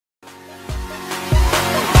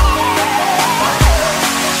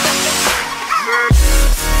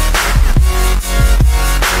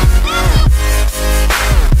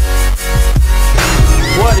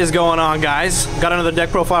is going on, guys? Got another deck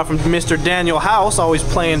profile from Mr. Daniel House, always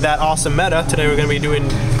playing that awesome meta. Today we're going to be doing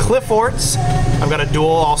Qliphorts. I've got a duel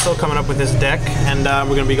also coming up with this deck, and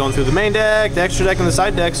we're going to be going through the main deck, the extra deck, and the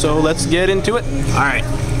side deck, so let's get into it. Alright,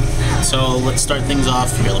 so let's start things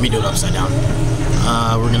off. Here, let me do it upside down.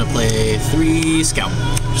 We're going to play 3 Scout.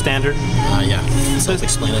 Standard. Yeah,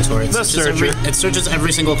 self-explanatory. It searches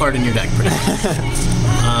every single card in your deck, pretty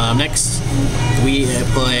much. Next, we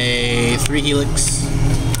play 3 Helix.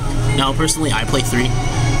 Now, personally, I play 3.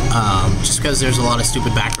 Just because there's a lot of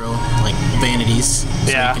stupid back row, like vanities.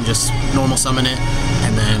 So you can just normal summon it.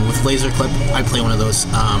 And then with Laser Clip, I play one of those.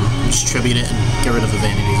 Just tribute it and get rid of the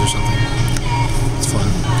vanities or something. It's fun.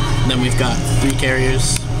 And then we've got 3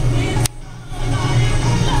 carriers.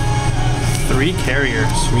 3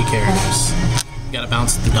 carriers. 3 carriers. You gotta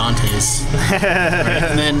bounce the Dantes. Right.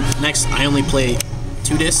 And then next, I only play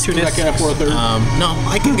 2 discs. 2 discs. I for a third? No,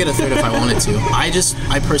 I can get a third if I wanted to.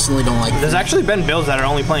 I personally don't like. There's actually been builds that are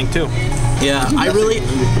only playing 2. Yeah,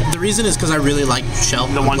 the reason is because I really like Shell.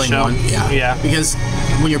 The one Shell. Yeah. Because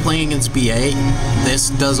when you're playing against BA, this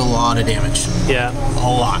does a lot of damage. Yeah.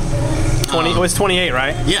 A lot. 20. It was 28,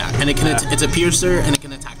 right? Yeah, and it can. It's a piercer and it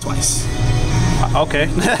can attack twice. Okay.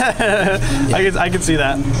 I can see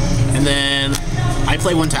that. And then I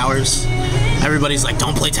play 1 Towers. Everybody's like,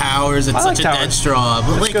 don't play Towers. It's such a dead straw.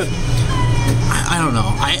 But like, I don't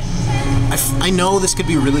know. I know this could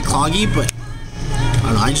be really cloggy, but I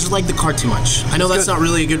don't know. I just like the card too much. I know that's not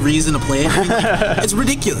really a good reason to play it. Like, it's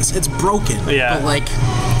ridiculous. It's broken. Yeah. But like,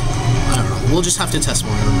 I don't know. We'll just have to test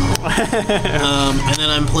more. I don't know. And then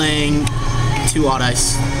I'm playing 2 Odd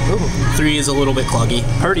Ice. Ooh. 3 is a little bit cloggy.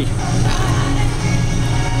 Purdy.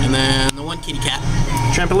 And then the 1 Kitty Cat.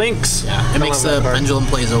 Trampolinks. Yeah. It makes the pendulum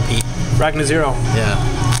plays OP. Ragnar 0. Yeah.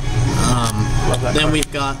 Love that then card.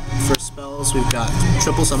 we've got, for spells, we've got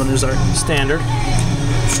Triple Summoner's Art. Standard.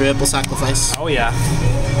 Triple Sacrifice. Oh, yeah.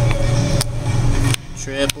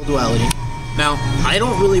 Triple Duality. Now, I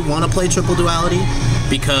don't really want to play Triple Duality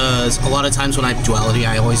because a lot of times when I have Duality,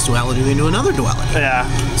 I always Duality into another Duality. Yeah.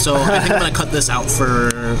 So I think I'm going to cut this out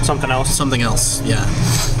for something else. Something else, yeah.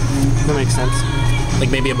 That makes sense. Like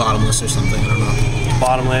maybe a Bottomless or something, I don't know.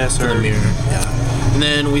 Bottomless or... The mirror, yeah. And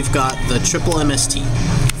then we've got the Triple MST.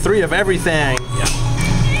 3 of everything. Yeah.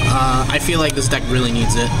 I feel like this deck really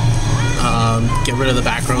needs it. Get rid of the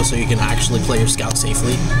back row so you can actually play your Scout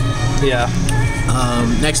safely. Yeah.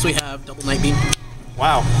 Next we have Double Night Beam.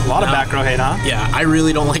 Wow, a lot of back row hate, huh? Yeah, I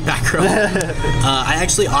really don't like back row. I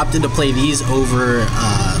actually opted to play these over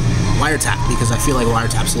Wiretap because I feel like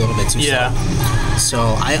Wiretap's a little bit too slow.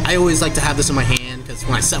 So I always like to have this in my hand because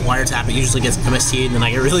when I set Wiretap, it usually gets MST'd and then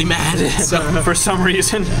I get really mad. So for some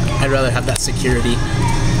reason. I'd rather have that security.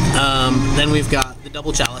 Then we've got the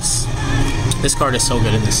Double Chalice. This card is so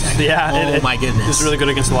good in this deck. Yeah. Oh my goodness. It's really good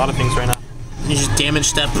against a lot of things right now. You just damage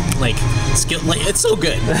step, like, skill, like, it's so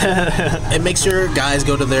good. It makes your guys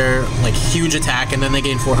go to their, like, huge attack, and then they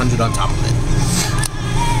gain 400 on top of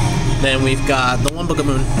it. Then we've got the 1 Book of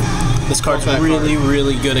Moon. This card's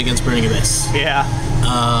really good against Burning Abyss. Yeah.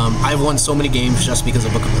 I've won so many games just because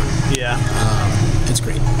of Book of Moon. Yeah. It's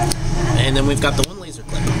great. And then we've got the 1 Laser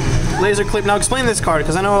Clip. Laser Clip. Now explain this card,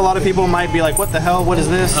 because I know a lot of people might be like, what the hell, what is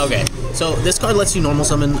this? Okay, so this card lets you normal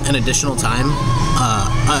summon an additional time.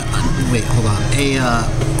 Wait, hold on. A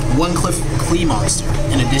 1 Qli monster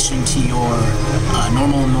in addition to your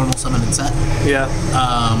normal summon and set. Yeah.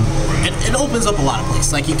 It opens up a lot of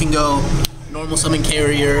places. Like you can go normal summon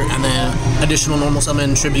carrier and then additional normal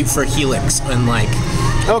summon tribute for Helix and like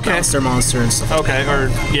monster and stuff. Okay, or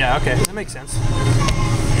yeah, okay, that makes sense.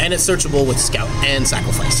 And it's searchable with Scout and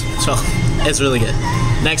Sacrifice, so it's really good.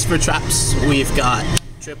 Next for traps, we've got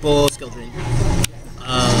Triple Skill Drain.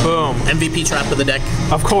 Boom. MVP trap of the deck.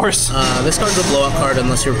 Of course. This card's a blowout card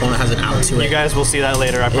unless your opponent has an out to it. You guys will see that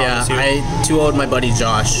later, I promise you. I 2-0'd my buddy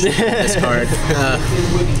Josh this card.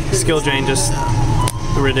 Skill Drain, just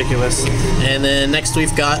ridiculous. And then next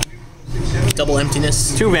we've got Double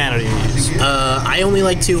Emptiness. 2 vanities. I only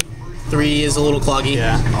like 2. 3 is a little cloggy.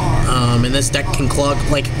 Yeah. And this deck can clog.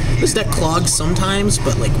 Like, this deck clogs sometimes,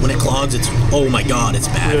 but like when it clogs, it's, oh my god, it's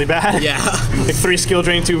bad. Really bad? Yeah. Like 3 skill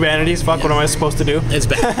drain, 2 vanities. Fuck, what am I supposed to do? It's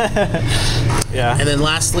bad. Yeah. And then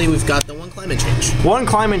lastly, we've got the 1 Climate Change. 1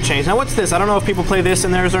 Climate Change. Now, what's this? I don't know if people play this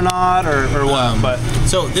in theirs or not, or what, but...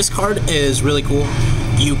 So, this card is really cool.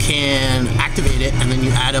 You can activate it, and then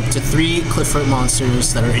you add up to 3 Qliphort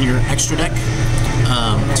monsters that are in your extra deck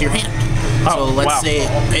to your hand. So let's say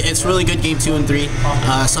it's really good game 2 and 3.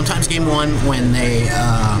 Sometimes game 1 when they,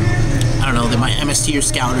 I don't know, they might MST your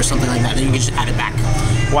scout or something like that. Then you can just add it back.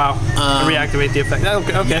 Wow. Reactivate the effect.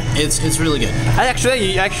 Okay. It's really good. I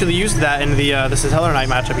actually used that in the the Satellar Knight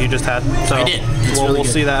matchup you just had. So I did. We'll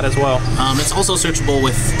see that as well. It's also searchable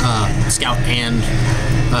with Scout and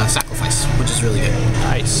Sacrifice, which is really good.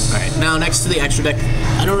 Nice. All right. Now next to the extra deck,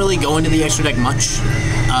 I don't really go into the extra deck much,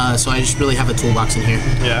 so I just really have a toolbox in here.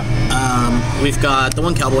 Yeah. We've got the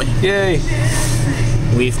one Cowboy. Yay.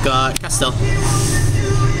 We've got Castel.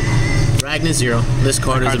 Ragnar Zero. This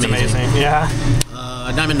card is amazing. Yeah.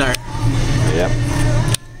 Diamond Dart. Yep.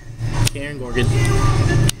 Karen Gorgon.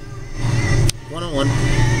 101.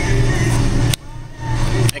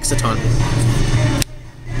 Exciton.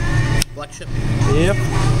 Black Ship. Yep.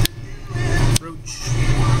 Roach.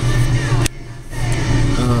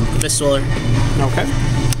 Abyss Dweller. Okay.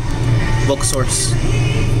 Volcasaurus.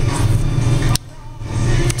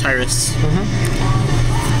 Tyrus.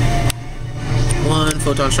 One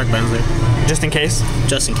Photon Shark Banzler. Just in case?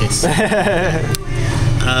 Just in case.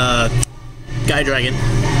 Guy Dragon.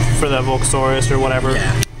 For the Volcasaurus or whatever.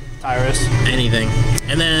 Yeah. Tyrus. Anything.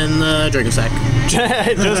 And then Dragosack.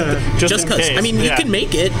 just because. I mean, you can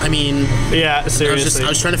make it. I mean... Yeah, seriously. I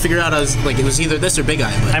was trying to figure out, it was either this or Big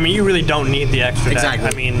Eye. But I mean, you really don't need the extra deck. Exactly.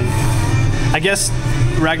 I mean, I guess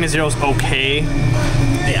Ragnar Zero's okay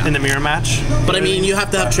in the mirror match. But I mean, you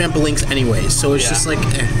have to have trampolines anyways, so it's just like...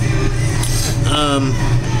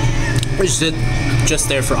 It's just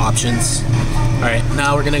there for options. Alright,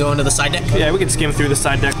 now we're going to go into the side deck. Yeah, we can skim through the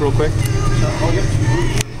side deck real quick.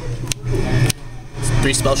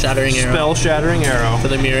 3 Spell Shattering Arrow. Spell Shattering Arrow. For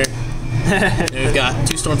the mirror. And we've got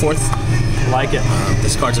 2 Stormforth. Like it.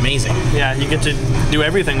 This card's amazing. Yeah, you get to do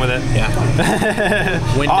everything with it. Yeah.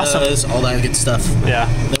 Windows, all that good stuff. Yeah.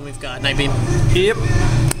 Then we've got Night Beam. Yep.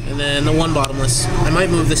 And then the one Bottomless. I might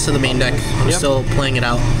move this to the main deck. I'm still playing it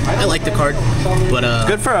out. I like the card, but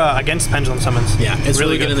good for against Pendulum Summons. Yeah, it's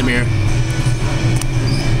really good in the mirror.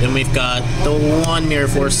 Then we've got the one Mirror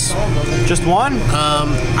Force. Just one?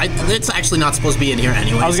 It's actually not supposed to be in here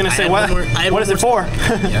anyway. I was gonna say, what is it for?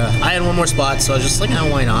 Yeah, I had one more spot, so I was just like,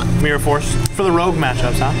 why not? Mirror Force for the rogue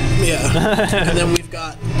matchups, huh? Yeah. And then we've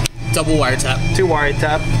got double Wiretap. 2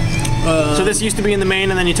 Wiretap. So this used to be in the main,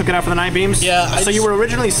 and then you took it out for the Night Beams? Yeah. So you were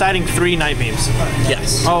originally siding 3 Night Beams?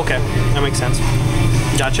 Yes. Oh, okay. That makes sense.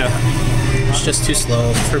 Gotcha. It's just too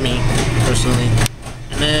slow for me, personally.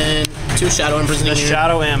 And then 2 Shadow Imprisoning. The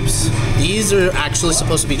Shadow Imps. These are actually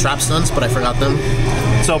supposed to be trap stuns, but I forgot them.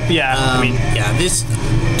 So, yeah, this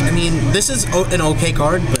is an okay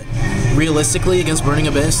card, but realistically, against Burning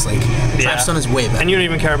Abyss, trap stun is way better. And you don't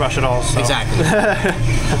even care about shit all, so. Exactly.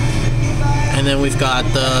 And then we've got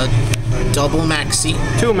the double Maxi.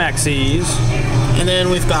 2 Maxis. And then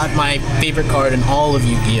we've got my favorite card in all of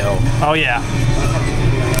Yu-Gi-Oh! Oh, yeah.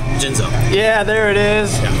 Jinzo. Yeah, there it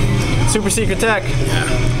is. Yeah. Super Secret Tech. Yeah.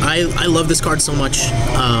 I love this card so much.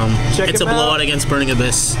 It's a blowout against Burning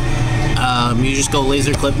Abyss. You just go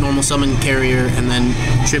Laser Clip, Normal Summon Carrier, and then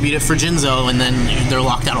tribute it for Jinzo, and then they're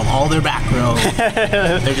locked out of all their back row.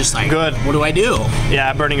 They're just like, good. What do I do?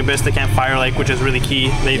 Yeah, Burning Abyss, they can't Fire Lake, which is really key.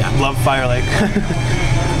 They love Fire Lake.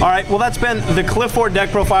 Alright, well that's been the Qliphort deck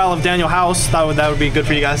profile of Daniel House. Thought that would be good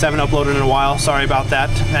for you guys. I haven't uploaded in a while. Sorry about that.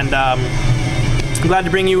 And I'm glad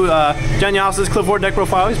to bring you Daniel House's Qliphort deck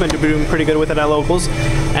profile. He's been doing pretty good with it at locals.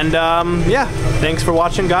 And yeah, thanks for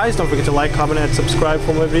watching, guys. Don't forget to like, comment, and subscribe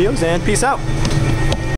for more videos, and peace out.